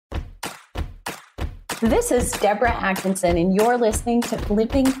This is Deborah Atkinson, and you're listening to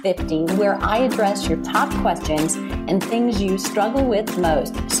Flipping 50, where I address your top questions and things you struggle with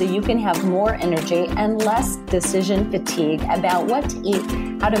most so you can have more energy and less decision fatigue about what to eat,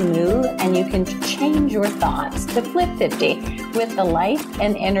 how to move, and you can change your thoughts to Flip 50 with the life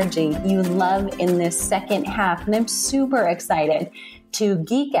and energy you love in this second half. And I'm super excited to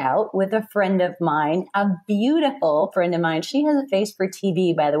geek out with a friend of mine, a beautiful friend of mine. She has a face for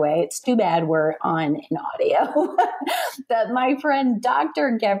TV, by the way. It's too bad we're on an audio. That my friend,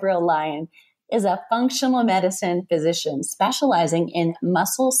 Dr. Gabrielle Lyon, is a functional medicine physician specializing in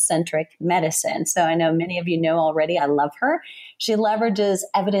muscle-centric medicine. So I know many of you know already, I love her. She leverages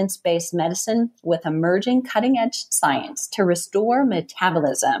evidence-based medicine with emerging cutting-edge science to restore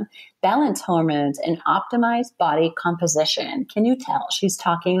metabolism, balance hormones, and optimize body composition. Can you tell she's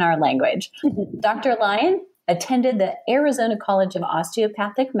talking our language? Dr. Lyon attended the Arizona College of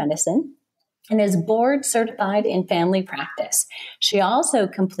Osteopathic Medicine and is board certified in family practice. She also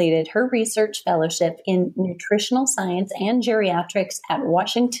completed her research fellowship in nutritional science and geriatrics at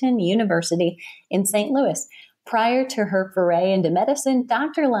Washington University in St. Louis. Prior to her foray into medicine,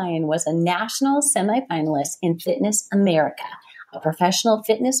 Dr. Lyon was a national semifinalist in Fitness America, a professional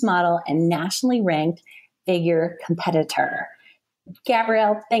fitness model and nationally ranked figure competitor.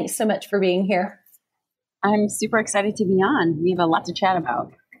 Gabrielle, thanks so much for being here. I'm super excited to be on. We have a lot to chat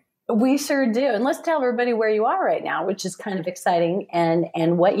about. We sure do. And let's tell everybody where you are right now, which is kind of exciting,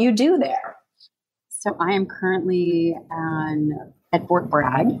 and what you do there. So I am currently at Fort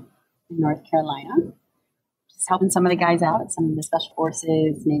Bragg, in North Carolina, just helping some of the guys out, some of the Special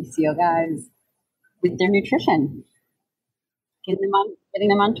Forces, Navy SEAL guys, with their nutrition, getting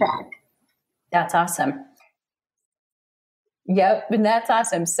them on track. That's awesome. Yep, and that's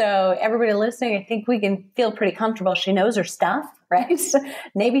awesome. So everybody listening, I think we can feel pretty comfortable. She knows her stuff, right?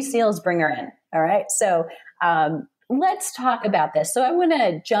 Navy SEALs bring her in. All right. So let's talk about this. So I want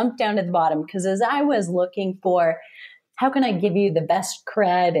to jump down to the bottom because as I was looking for how can I give you the best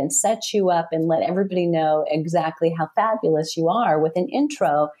cred and set you up and let everybody know exactly how fabulous you are with an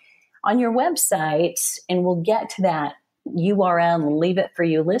intro on your website, and we'll get to that URL and leave it for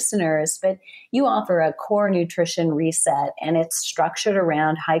you listeners, but you offer a core nutrition reset and it's structured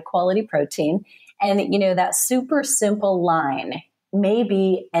around high quality protein. And, you know, that super simple line may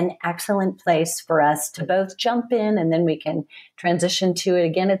be an excellent place for us to both jump in and then we can transition to it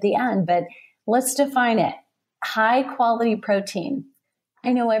again at the end. But let's define it. High quality protein.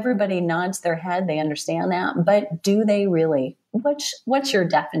 I know everybody nods their head. They understand that, but do they really? What's your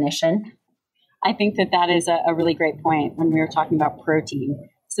definition? I think that is a really great point when we were talking about protein.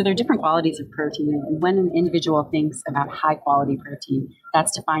 So there are different qualities of protein. And when an individual thinks about high quality protein,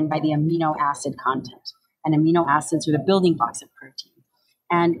 that's defined by the amino acid content. And amino acids are the building blocks of protein.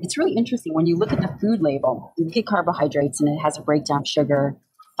 And it's really interesting when you look at the food label, you look at carbohydrates and it has a breakdown of sugar,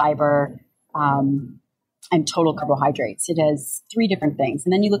 fiber, and total carbohydrates. It has three different things.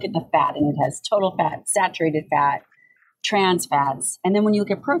 And then you look at the fat and it has total fat, saturated fat, trans fats. And then when you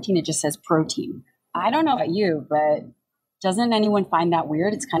look at protein, it just says protein. I don't know about you, but doesn't anyone find that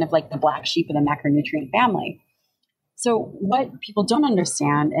weird? It's kind of like the black sheep of the macronutrient family. So what people don't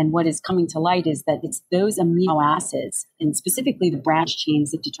understand and what is coming to light is that it's those amino acids and specifically the branch chains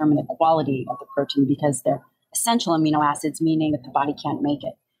that determine the quality of the protein because they're essential amino acids, meaning that the body can't make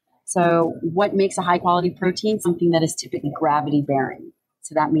it. So what makes a high quality protein? Something that is typically gravity bearing.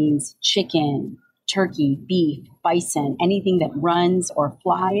 So that means chicken, turkey, beef, bison, anything that runs or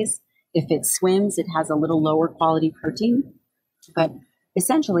flies. If it swims, it has a little lower quality protein. But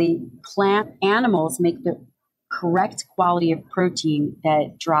essentially, plant animals make the correct quality of protein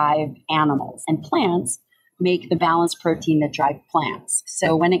that drive animals. And plants make the balanced protein that drive plants.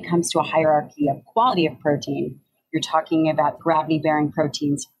 So when it comes to a hierarchy of quality of protein, you're talking about gravity-bearing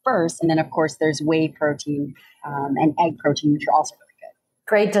proteins first. And then, of course, there's whey protein and egg protein, which are also really good.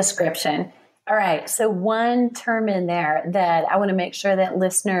 Great description. All right. So one term in there that I want to make sure that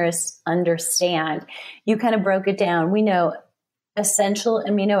listeners understand, you kind of broke it down. We know essential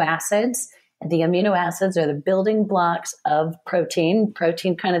amino acids. The amino acids are the building blocks of protein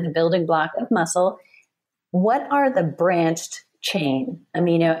kind of the building block of muscle. What are the branched chain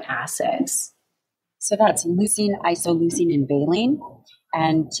amino acids? So that's leucine, isoleucine, and valine.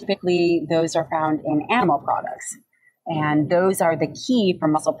 And typically those are found in animal products. And those are the key for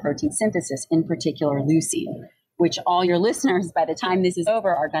muscle protein synthesis, in particular leucine, which all your listeners, by the time this is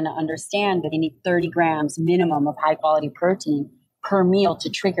over, are going to understand that they need 30 grams minimum of high quality protein per meal to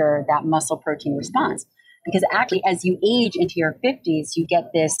trigger that muscle protein response. Because actually, as you age into your 50s, you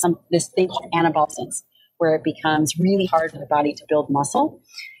get this thing called anabolescence, where it becomes really hard for the body to build muscle.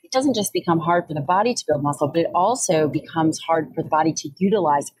 it doesn't just become hard for the body to build muscle, but it also becomes hard for the body to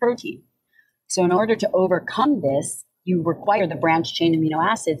utilize protein. So in order to overcome this, you require the branched chain amino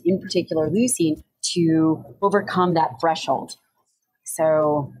acids, in particular leucine, to overcome that threshold.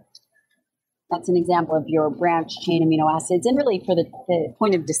 So that's an example of your branched chain amino acids. And really for the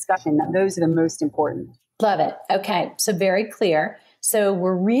point of discussion, those are the most important. Love it. Okay. So very clear. So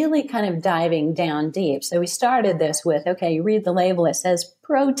we're really kind of diving down deep. So we started this with, okay, you read the label, it says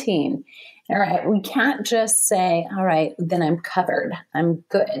protein. All right. We can't just say, all right, then I'm covered. I'm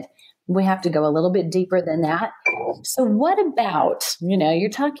good. We have to go a little bit deeper than that. So what about, you're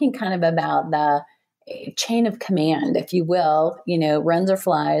talking kind of about the chain of command, if you will, runs or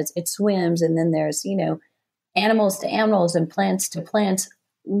flies, it swims, and then there's, animals to animals and plants to plants.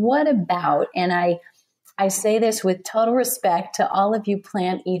 What about, and I say this with total respect to all of you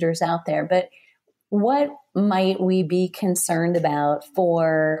plant eaters out there, but what might we be concerned about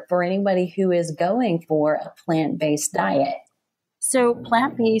for anybody who is going for a plant-based diet? So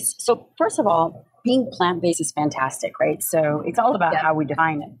plant-based, so first of all, being plant-based is fantastic, right? So it's all about how we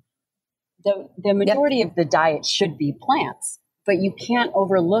define it. The majority of the diet should be plants, but you can't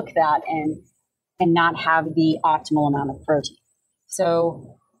overlook that and not have the optimal amount of protein.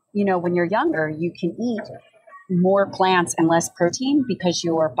 So, when you're younger, you can eat more plants and less protein because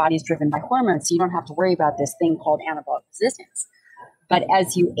your body's driven by hormones. So you don't have to worry about this thing called anabolic resistance. But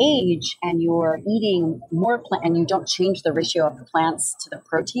as you age and you're eating more plant and you don't change the ratio of the plants to the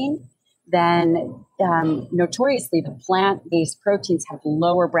protein, then notoriously the plant-based proteins have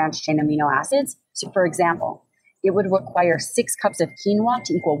lower branched chain amino acids. So for example, it would require 6 cups of quinoa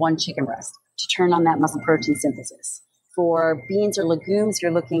to equal 1 chicken breast to turn on that muscle protein synthesis. For beans or legumes,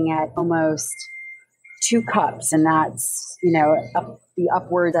 you're looking at almost 2 cups, and that's, the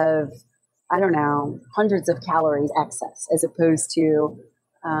upward of, hundreds of calories excess, as opposed to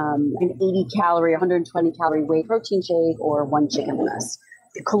an 80 calorie, 120 calorie whey protein shake or 1 chicken breast.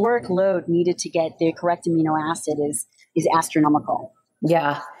 The caloric load needed to get the correct amino acid is astronomical.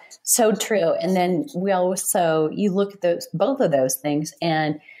 Yeah, so true. And then you look at both of those things,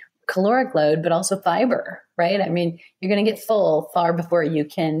 and caloric load, but also fiber, right? I mean, you're going to get full far before you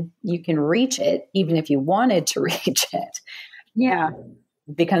can reach it, even if you wanted to reach it. Yeah.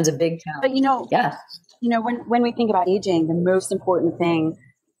 It becomes a big challenge. But when we think about aging, the most important thing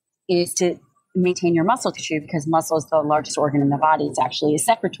is to maintain your muscle tissue, because muscle is the largest organ in the body. It's actually a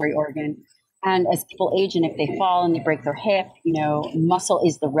secretory organ. And as people age, and if they fall and they break their hip, muscle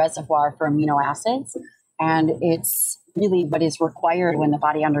is the reservoir for amino acids. And it's really what is required when the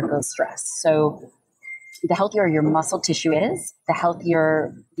body undergoes stress. So the healthier your muscle tissue is, the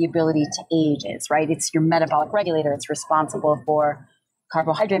healthier the ability to age is, right? It's your metabolic regulator. It's responsible for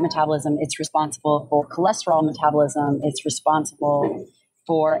carbohydrate metabolism. It's responsible for cholesterol metabolism. It's responsible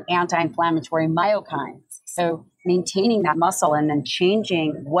for anti-inflammatory myokines. So maintaining that muscle and then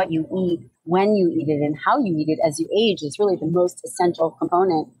changing what you eat, when you eat it, and how you eat it as you age is really the most essential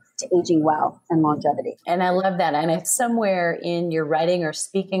component to aging well and longevity. And I love that. And it's somewhere in your writing or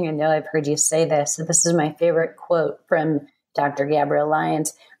speaking, I know I've heard you say this. So this is my favorite quote from Dr. Gabrielle Lyon.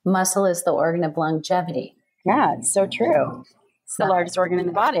 Muscle is the organ of longevity. Yeah, it's so true. It's the largest organ in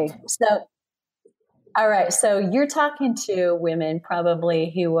the body. So, all right. So you're talking to women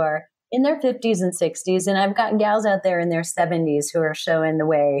probably who are in their 50s and 60s. And I've got gals out there in their 70s who are showing the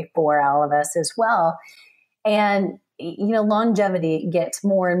way for all of us as well. And longevity gets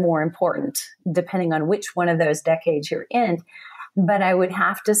more and more important depending on which one of those decades you're in. But I would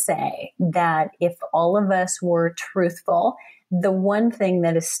have to say that if all of us were truthful, the one thing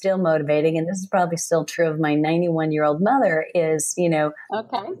that is still motivating, and this is probably still true of my 91-year-old mother, is,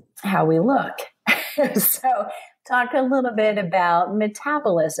 how we look. So talk a little bit about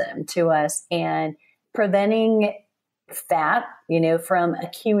metabolism to us and preventing fat, from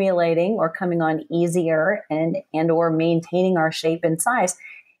accumulating or coming on easier and or maintaining our shape and size.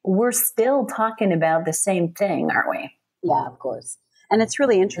 We're still talking about the same thing, aren't we? Yeah, of course. And it's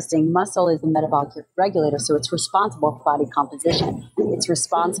really interesting. Muscle is the metabolic regulator, so it's responsible for body composition. It's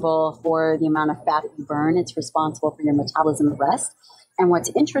responsible for the amount of fat you burn. It's responsible for your metabolism and rest. And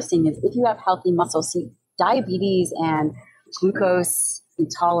what's interesting is if you have healthy muscle, see, diabetes and glucose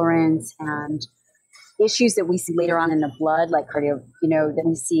intolerance and issues that we see later on in the blood, like cardio, then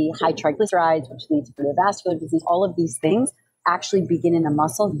we see high triglycerides, which leads to cardiovascular disease. All of these things actually begin in the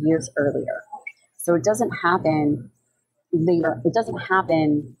muscle years earlier. So it doesn't happen later. It doesn't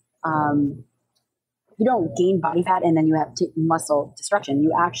happen. You don't gain body fat and then you have muscle destruction.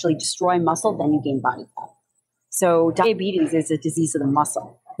 You actually destroy muscle, then you gain body fat. So diabetes is a disease of the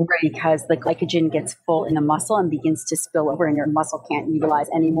muscle. because the glycogen gets full in the muscle and begins to spill over, and your muscle can't utilize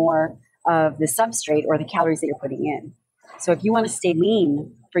any more of the substrate or the calories that you're putting in. So if you want to stay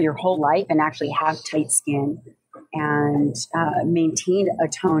lean for your whole life and actually have tight skin and maintain a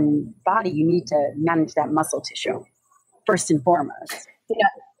toned body, you need to manage that muscle tissue first and foremost.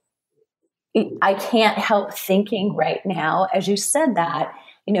 I can't help thinking right now, as you said that,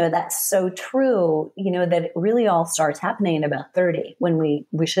 that's so true, that it really all starts happening at about 30 when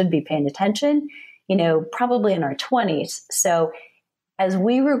we should be paying attention, probably in our 20s. So as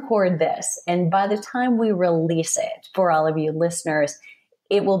we record this, and by the time we release it for all of you listeners,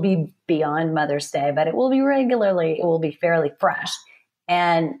 it will be beyond Mother's Day, but it will be fairly fresh.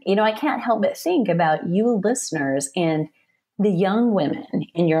 And, I can't help but think about you listeners and the young women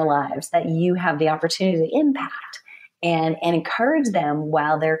in your lives that you have the opportunity to impact and encourage them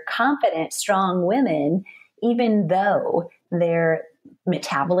while they're confident, strong women, even though their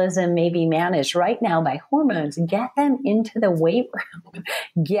metabolism may be managed right now by hormones. Get them into the weight room,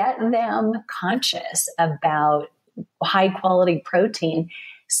 get them conscious about high quality protein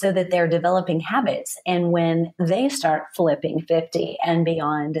so that they're developing habits. And when they start flipping 50 and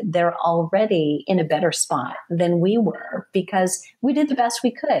beyond, they're already in a better spot than we were because we did the best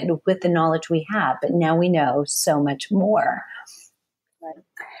we could with the knowledge we have. But now we know so much more. Right.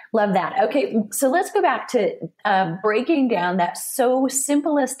 Love that. Okay, so let's go back to breaking down that so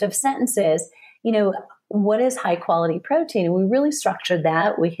simplest of sentences. What is high quality protein? And we really structured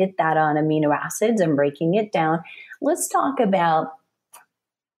that. We hit that on amino acids and breaking it down. Let's talk about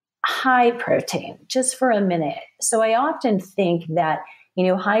high protein just for a minute. So I often think that,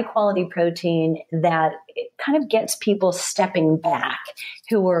 high quality protein, that it kind of gets people stepping back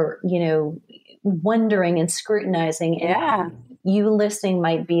who are, wondering and scrutinizing. Yeah. You listening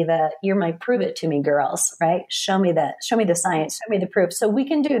might be you might prove it to me, girls, right? Show me the science, show me the proof. So we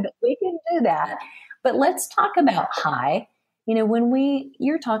can do that. We can do that. But let's talk about high. When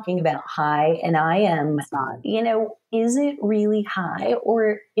you're talking about high and I am, is it really high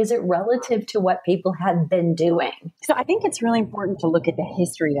or is it relative to what people have been doing? So I think it's really important to look at the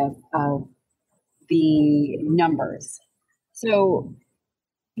history of the numbers. So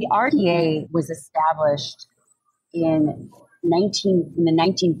the RDA was established in the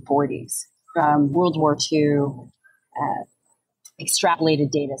 1940s from World War II,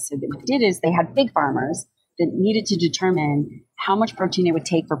 extrapolated data. So what they did is they had pig farmers that needed to determine how much protein it would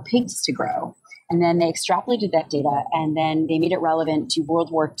take for pigs to grow. And then they extrapolated that data and then they made it relevant to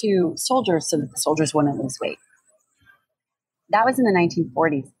World War II soldiers so that the soldiers wouldn't lose weight. That was in the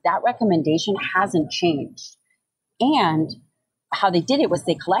 1940s. That recommendation hasn't changed. And how they did it was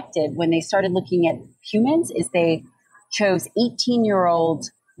they collected, when they started looking at humans, is they chose 18-year-old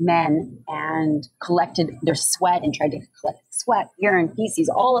men and collected their sweat and tried to collect sweat, urine, feces,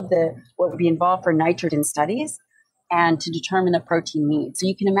 all of what would be involved for nitrogen studies and to determine the protein need. So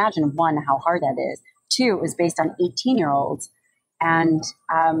you can imagine, one, how hard that is. Two, it was based on 18-year-olds. And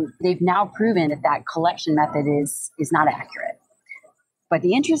they've now proven that collection method is not accurate. But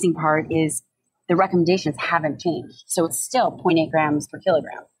the interesting part is the recommendations haven't changed. So it's still 0.8 grams per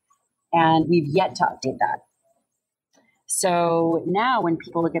kilogram. And we've yet to update that. So now when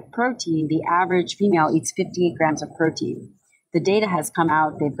people look at protein, the average female eats 58 grams of protein. The data has come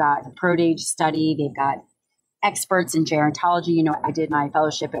out. They've got a ProDage study. They've got experts in gerontology. I did my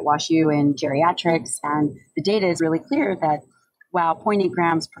fellowship at WashU in geriatrics, and the data is really clear that while 0.8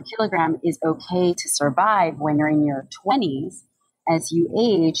 grams per kilogram is okay to survive when you're in your 20s, as you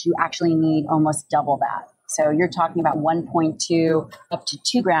age, you actually need almost double that. So you're talking about 1.2 up to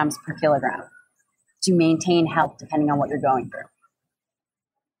 2 grams per kilogram to maintain health, depending on what you're going through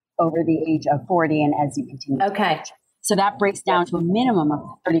over the age of 40 and as you continue. Okay. So that breaks down to a minimum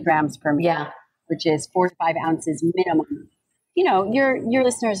of 30 grams per meal, yeah, which is 4 to 5 ounces minimum. Your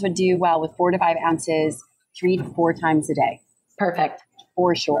listeners would do well with 4 to 5 ounces 3 to 4 times a day. Perfect.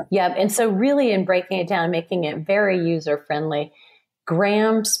 For sure. Yep. And so really in breaking it down, making it very user-friendly,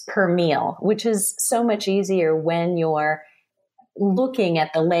 grams per meal, which is so much easier when you're looking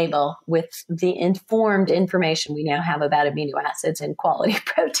at the label with the informed information we now have about amino acids and quality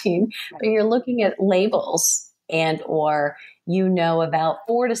protein. Right. But you're looking at labels or about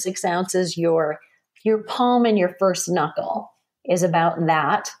 4 to 6 ounces, your palm and your first knuckle is about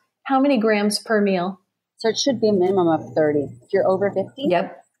that. How many grams per meal? So it should be a minimum of 30. If you're over 50,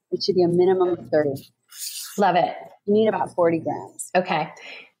 yep, it should be a minimum of 30. Love it. You need about 40 grams. Okay.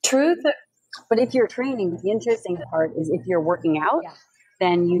 Truth. But if you're training, the interesting part is if you're working out,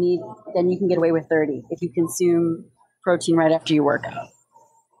 then you can get away with 30 if you consume protein right after you work out.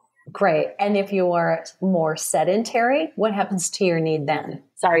 Great. And if you are more sedentary, what happens to your need then?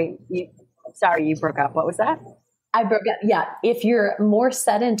 Sorry, you broke up. What was that? I broke up. Yeah. If you're more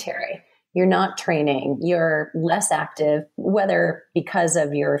sedentary, you're not training, you're less active, whether because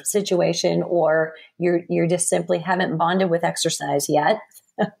of your situation or you're just simply haven't bonded with exercise yet.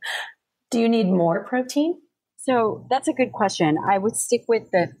 Do you need more protein? So that's a good question. I would stick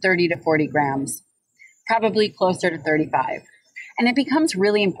with the 30 to 40 grams, probably closer to 35. And it becomes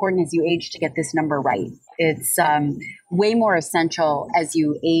really important as you age to get this number right. It's way more essential as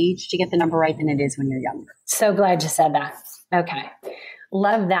you age to get the number right than it is when you're younger. So glad you said that. Okay.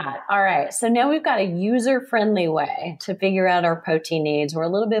 Love that. All right. So now we've got a user-friendly way to figure out our protein needs. We're a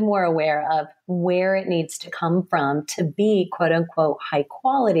little bit more aware of where it needs to come from to be quote unquote high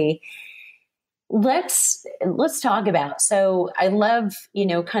quality. Let's talk about, so I love,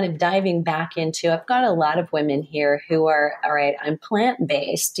 kind of diving back into, I've got a lot of women here who are, all right, I'm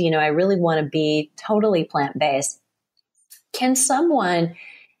plant-based, I really want to be totally plant-based. Can someone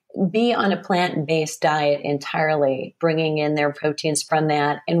be on a plant-based diet entirely, bringing in their proteins from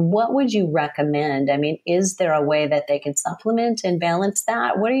that? And what would you recommend? I mean, is there a way that they can supplement and balance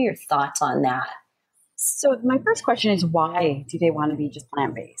that? What are your thoughts on that? So my first question is, why do they want to be just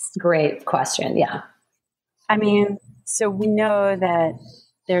plant-based? Great question. Yeah. I mean, so we know that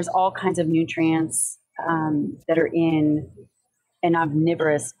there's all kinds of nutrients that are in an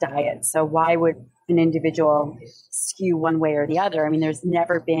omnivorous diet. So why would an individual skew one way or the other? I mean, there's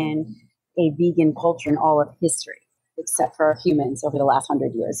never been a vegan culture in all of history, except for humans over the last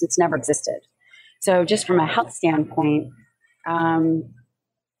 100 years. It's never existed. So just from a health standpoint,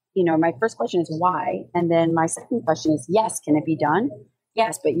 my first question is why? And then my second question is, yes, can it be done?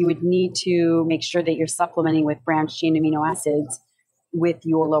 Yes, but you would need to make sure that you're supplementing with branched chain amino acids with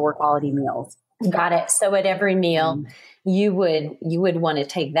your lower quality meals. Got it. So at every meal, you would want to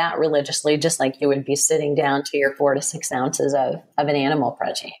take that religiously, just like you would be sitting down to your 4 to 6 ounces of an animal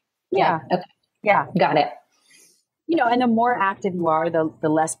protein. Yeah. Okay. Yeah. Got it. And the more active you are, the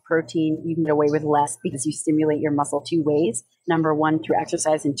less protein you can get away with less because you stimulate your muscle 2 ways. Number 1, through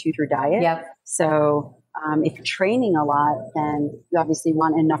exercise, and 2, through diet. Yep. So if you're training a lot, then you obviously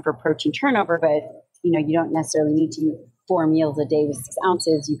want enough for protein turnover, but you don't necessarily need to eat 4 meals a day with 6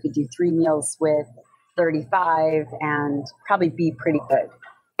 ounces. You could do 3 meals with 35 and probably be pretty good.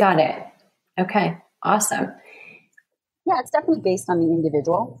 Got it. Okay. Awesome. Yeah, it's definitely based on the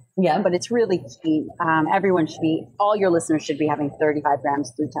individual. Yeah. But it's really key. All your listeners should be having 35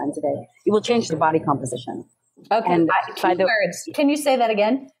 grams 3 times a day. It will change their body composition. Okay. And words. Can you say that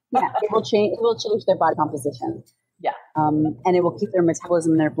again? Yeah, it will change their body composition. Yeah. And it will keep their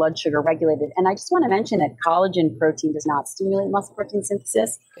metabolism and their blood sugar regulated. And I just want to mention that collagen protein does not stimulate muscle protein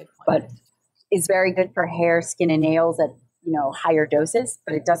synthesis, but is very good for hair, skin, and nails at higher doses,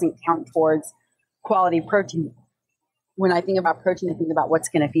 but it doesn't count towards quality protein. When I think about protein, I think about what's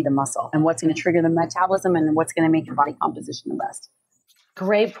going to feed the muscle and what's going to trigger the metabolism and what's going to make your body composition the best.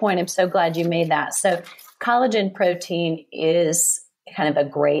 Great point. I'm so glad you made that. So collagen protein is kind of a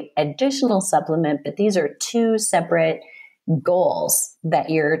great additional supplement, but these are 2 separate goals that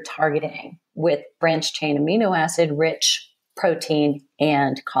you're targeting with branched chain amino acid rich protein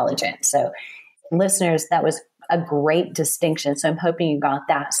and collagen. So listeners, that was a great distinction. So I'm hoping you got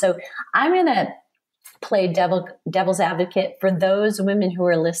that. So I'm going to play devil's advocate for those women who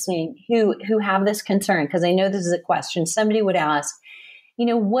are listening who have this concern, because I know this is a question somebody would ask.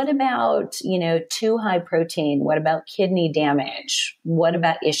 What about, too high protein? What about kidney damage? What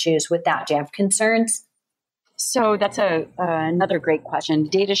about issues with that? Do you have concerns? So that's another great question.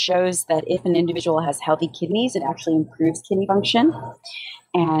 Data shows that if an individual has healthy kidneys, it actually improves kidney function.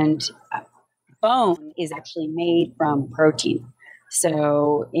 And bone is actually made from protein.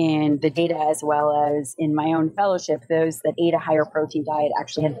 So in the data, as well as in my own fellowship, those that ate a higher protein diet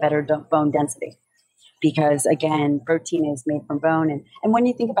actually had better bone density. Because again, protein is made from bone. And when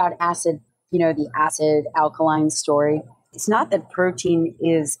you think about acid, the acid alkaline story, it's not that protein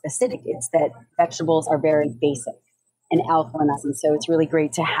is acidic. It's that vegetables are very basic and alkaline acid. So it's really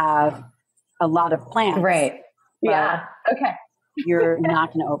great to have a lot of plants. Right. Yeah. Okay. You're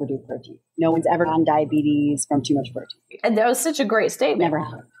not going to overdo protein. No one's ever gotten diabetes from too much protein. And that was such a great statement. Never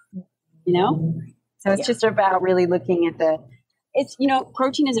have. So it's just about really looking at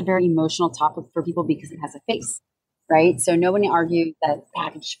protein is a very emotional topic for people because it has a face, right? So no one argues that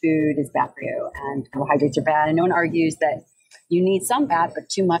packaged food is bad for you and carbohydrates are bad. And no one argues that you need some fat, but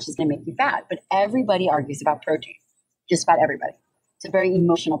too much is going to make you fat. But everybody argues about protein, just about everybody. It's a very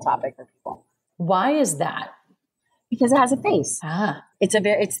emotional topic for people. Why is that? Because it has a face.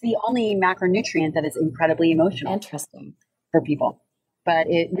 It's the only macronutrient that is incredibly emotional. Interesting. For people. But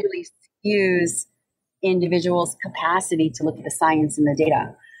it really skews individuals' capacity to look at the science and the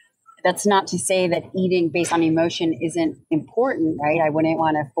data. That's not to say that eating based on emotion isn't important, right? I wouldn't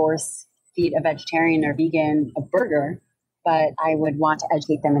want to force feed a vegetarian or vegan a burger, but I would want to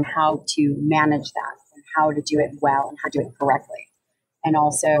educate them in how to manage that and how to do it well and how to do it correctly. And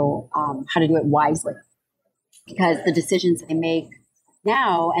also how to do it wisely. Because the decisions they make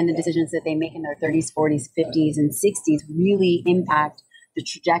now and the decisions that they make in their 30s, 40s, 50s, and 60s really impact the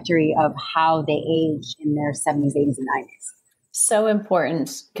trajectory of how they age in their 70s, 80s, and 90s. So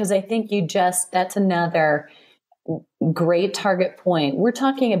important, because I think that's another great target point. We're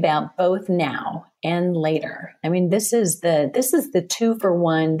talking about both now and later. I mean, this is the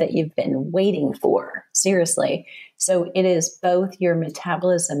 2-for-1 that you've been waiting for, seriously. So it is both your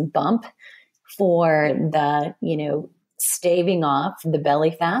metabolism bump for the, staving off the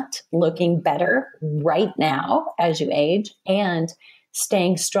belly fat, looking better right now as you age, and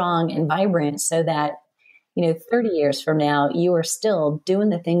staying strong and vibrant so that 30 years from now, you are still doing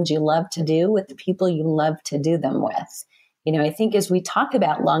the things you love to do with the people you love to do them with. I think as we talk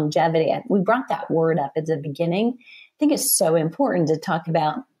about longevity, we brought that word up at the beginning. I think it's so important to talk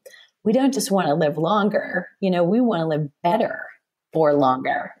about, we don't just want to live longer, we want to live better for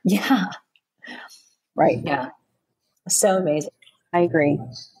longer. Yeah. Right. Yeah. So amazing. I agree.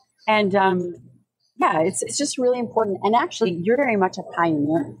 And it's just really important. And actually, you're very much a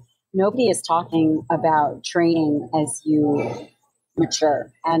pioneer. Nobody is talking about training as you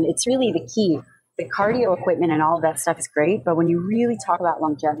mature. And it's really the key. The cardio equipment and all of that stuff is great. But when you really talk about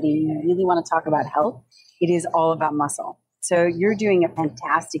longevity, you really want to talk about health, it is all about muscle. So you're doing a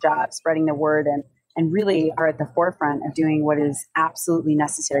fantastic job spreading the word and really are at the forefront of doing what is absolutely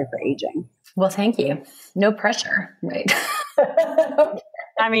necessary for aging. Well, thank you. No pressure, right?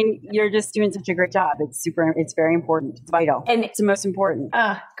 I mean, you're just doing such a great job. It's very important. It's vital. And it's the most important.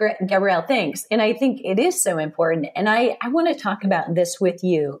 Great, Gabrielle, thanks. And I think it is so important. And I want to talk about this with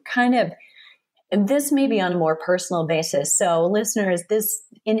you, kind of, this may be on a more personal basis. So listeners, this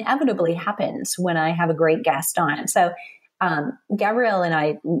inevitably happens when I have a great guest on. So Gabrielle and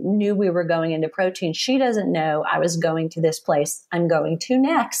I knew we were going into protein. She doesn't know I was going to this place I'm going to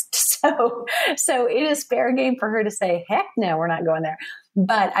next. So it is fair game for her to say, heck no, we're not going there.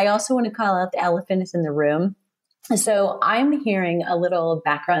 But I also want to call out the elephant in the room. So I'm hearing a little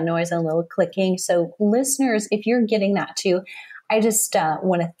background noise and a little clicking. So listeners, if you're getting that too, I just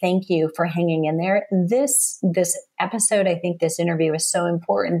want to thank you for hanging in there. This episode, I think this interview is so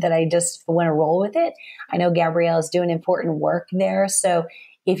important that I just want to roll with it. I know Gabrielle is doing important work there. So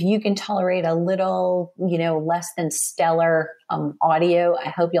if you can tolerate a little, less than stellar audio, I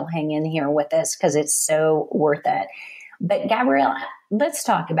hope you'll hang in here with us because it's so worth it. But Gabrielle, let's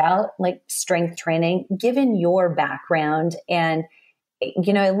talk about like strength training, given your background. And,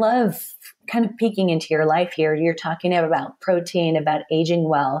 I love kind of peeking into your life here. You're talking about protein, about aging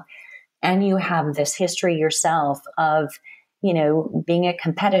well, and you have this history yourself of, being a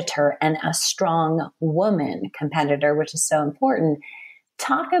competitor and a strong woman competitor, which is so important.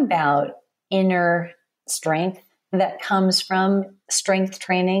 Talk about inner strength that comes from strength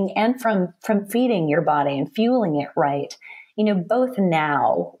training and from feeding your body and fueling it right. Both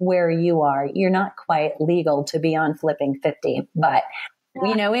now where you are, you're not quite legal to be on Flipping 50, but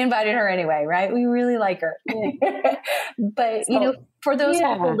we invited her anyway, right? We really like her. Yeah. But, for those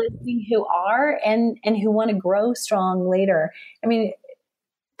people listening who are and who want to grow strong later, I mean,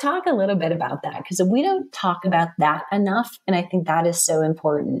 talk a little bit about that because we don't talk about that enough. And I think that is so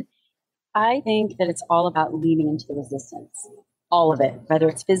important. I think that it's all about leaning into the resistance, all of it, whether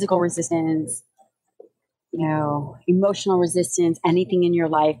it's physical resistance, emotional resistance, anything in your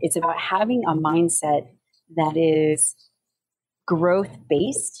life. It's about having a mindset that is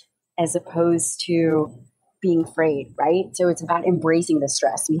growth-based as opposed to being afraid, right? So it's about embracing the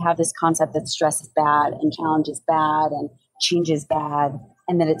stress. We have this concept that stress is bad and challenge is bad and change is bad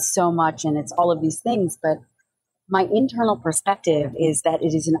and that it's so much and it's all of these things. But my internal perspective is that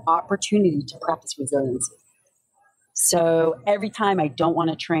it is an opportunity to practice resiliency. So every time I don't want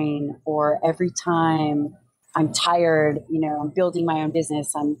to train or every time I'm tired, I'm building my own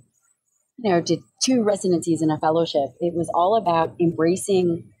business, I'm did 2 residencies and a fellowship. It was all about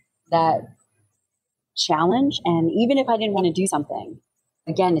embracing that challenge. And even if I didn't want to do something,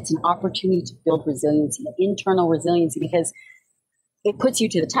 again, it's an opportunity to build resiliency, internal resiliency, because it puts you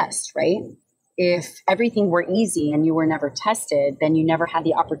to the test, right? If everything were easy and you were never tested, then you never had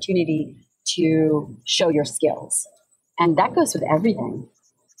the opportunity to show your skills. And that goes with everything.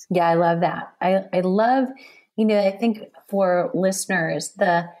 Yeah, I love that. I love, I think for listeners,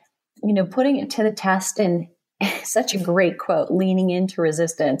 putting it to the test and such a great quote, leaning into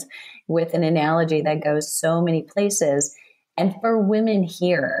resistance, with an analogy that goes so many places. And for women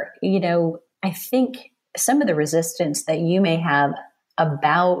here, I think some of the resistance that you may have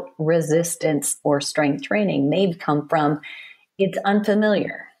about resistance or strength training may come from it's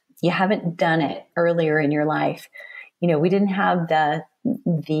unfamiliar. You haven't done it earlier in your life. We didn't have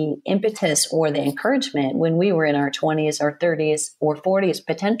the impetus or the encouragement when we were in our 20s or 30s or 40s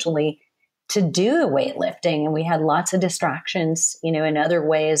potentially to do the weightlifting. And we had lots of distractions, in other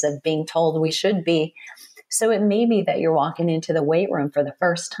ways of being told we should be. So it may be that you're walking into the weight room for the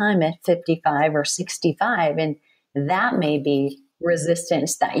first time at 55 or 65, and that may be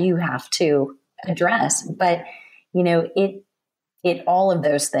resistance that you have to address. But, it all of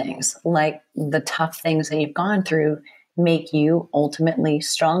those things, like the tough things that you've gone through, make you ultimately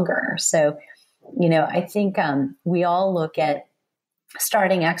stronger. So, I think we all look at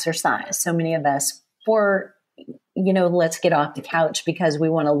starting exercise, so many of us, for, let's get off the couch because we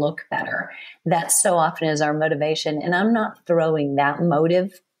want to look better. That so often is our motivation. And I'm not throwing that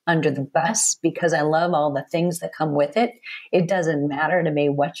motive under the bus because I love all the things that come with it. It doesn't matter to me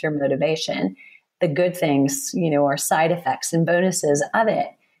what's your motivation. The good things, are side effects and bonuses of it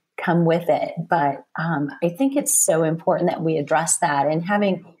come with it. But I think it's so important that we address that. And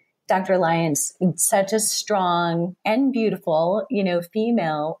having Dr. Lyon's such a strong and beautiful,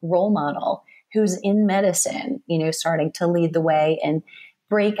 female role model who's in medicine, starting to lead the way and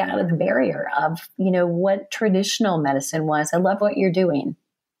break out of the barrier of, what traditional medicine was. I love what you're doing.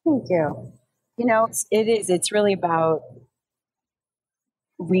 Thank you. It's really about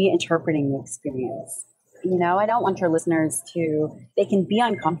reinterpreting the experience. I don't want your listeners they can be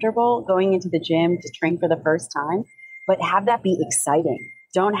uncomfortable going into the gym to train for the first time, but have that be exciting.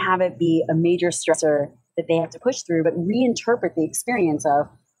 Don't have it be a major stressor that they have to push through, but reinterpret the experience of,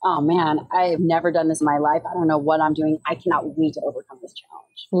 oh man, I've never done this in my life. I don't know what I'm doing. I cannot wait to overcome this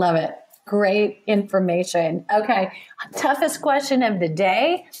challenge. Love it. Great information. Okay. Toughest question of the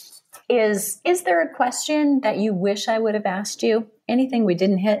day is there a question that you wish I would have asked you? Anything we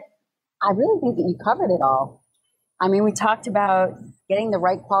didn't hit? I really think that you covered it all. I mean, we talked about getting the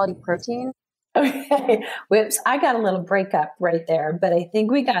right quality protein. Okay. Whoops. I got a little breakup right there, but I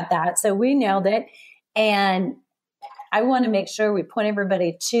think we got that. So we nailed it. And I want to make sure we point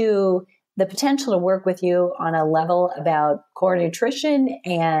everybody to the potential to work with you on a level about core nutrition,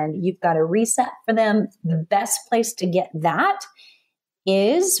 and you've got a reset for them. The best place to get that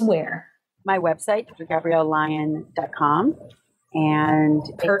is where? My website, drgabriellelyon.com. And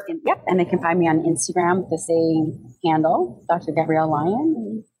and they can find me on Instagram with the same handle, Dr. Gabrielle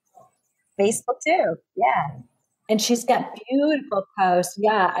Lyon. Facebook too. Yeah. And she's got beautiful posts.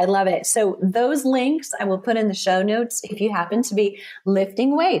 Yeah, I love it. So those links I will put in the show notes. If you happen to be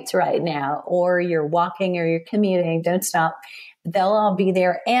lifting weights right now, or you're walking or you're commuting, don't stop. They'll all be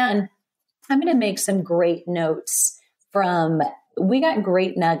there. And I'm going to make some great notes we got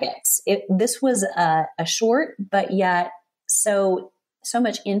great nuggets. This was a short, but yet so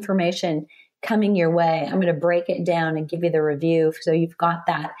much information coming your way. I'm going to break it down and give you the review. So you've got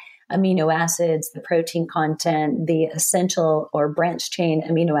that amino acids, the protein content, the essential or branched chain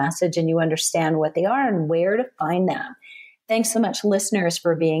amino acids, and you understand what they are and where to find them. Thanks so much, listeners,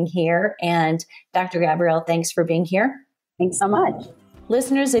 for being here. And Dr. Gabrielle, thanks for being here. Thanks so much.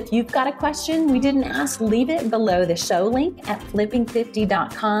 Listeners, if you've got a question we didn't ask, leave it below the show link at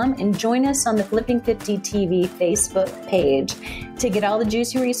flipping50.com and join us on the Flipping 50 TV Facebook page to get all the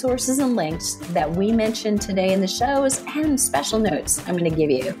juicy resources and links that we mentioned today in the shows and special notes I'm going to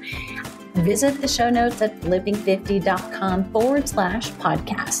give you. Visit the show notes at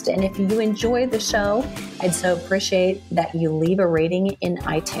flipping50.com/podcast. And if you enjoyed the show, I'd so appreciate that you leave a rating in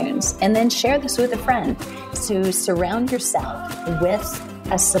iTunes and then share this with a friend. So surround yourself with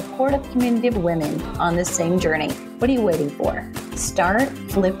a supportive community of women on the same journey. What are you waiting for? Start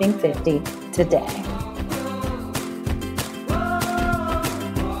Flipping 50 today.